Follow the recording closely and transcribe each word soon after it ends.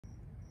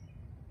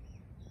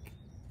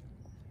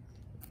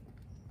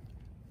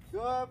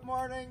Good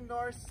morning,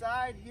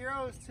 Northside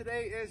Heroes.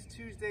 Today is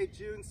Tuesday,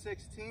 June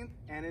 16th,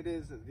 and it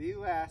is the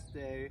last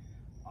day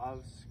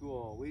of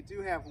school. We do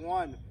have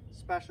one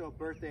special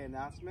birthday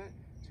announcement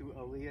to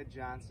Aaliyah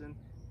Johnson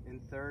in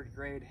 3rd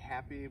grade.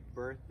 Happy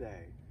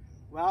birthday.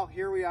 Well,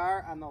 here we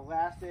are on the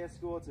last day of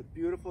school. It's a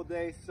beautiful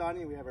day,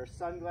 sunny. We have our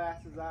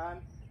sunglasses on.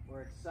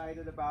 We're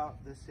excited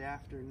about this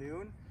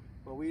afternoon,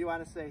 but we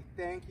want to say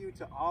thank you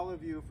to all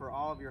of you for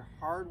all of your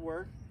hard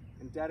work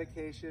and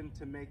dedication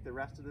to make the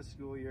rest of the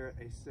school year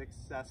a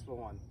successful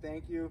one.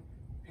 Thank you,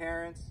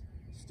 parents,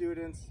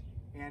 students,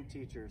 and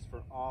teachers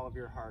for all of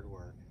your hard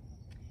work.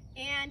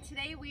 And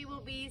today we will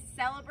be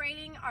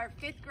celebrating our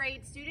 5th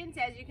grade students.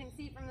 As you can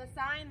see from the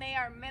sign, they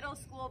are middle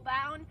school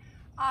bound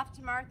off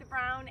to Martha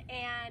Brown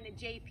and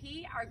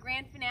JP. Our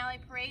grand finale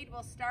parade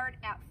will start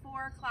at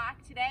 4 o'clock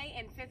today,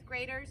 and 5th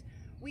graders,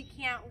 we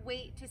can't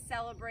wait to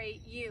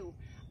celebrate you.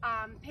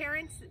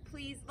 Parents,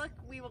 please look,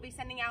 we will be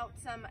sending out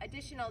some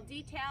additional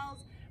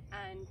details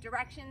and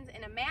directions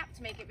in a map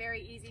to make it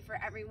very easy for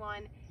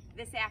everyone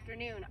this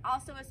afternoon.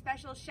 Also, a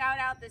special shout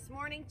out this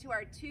morning to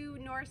our 2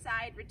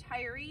 Northside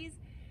retirees,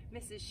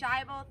 Mrs.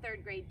 Scheibel,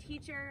 3rd grade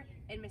teacher,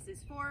 and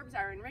Mrs. Forbes,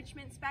 our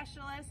enrichment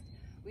specialist.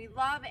 We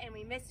love and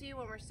we miss you,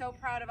 and we're so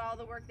proud of all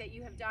the work that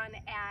you have done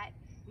at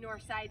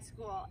Northside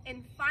School.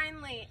 And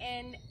finally,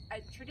 in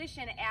a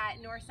tradition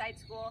at Northside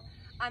School,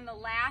 on the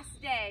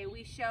last day,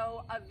 we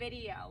show a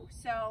video.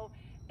 So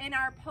in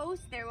our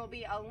post, there will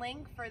be a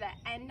link for the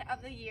end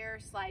of the year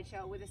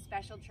slideshow with a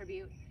special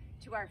tribute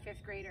to our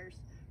 5th graders.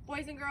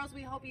 Boys and girls,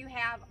 we hope you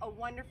have a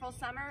wonderful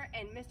summer,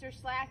 and Mr.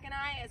 Slack and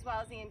I, as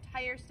well as the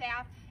entire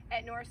staff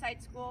at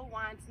Northside School,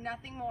 wants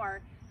nothing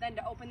more than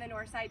to open the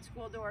Northside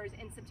School doors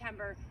in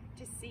September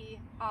to see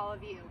all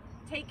of you.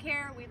 Take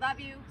care, we love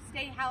you,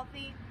 stay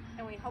healthy,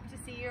 and we hope to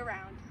see you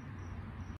around.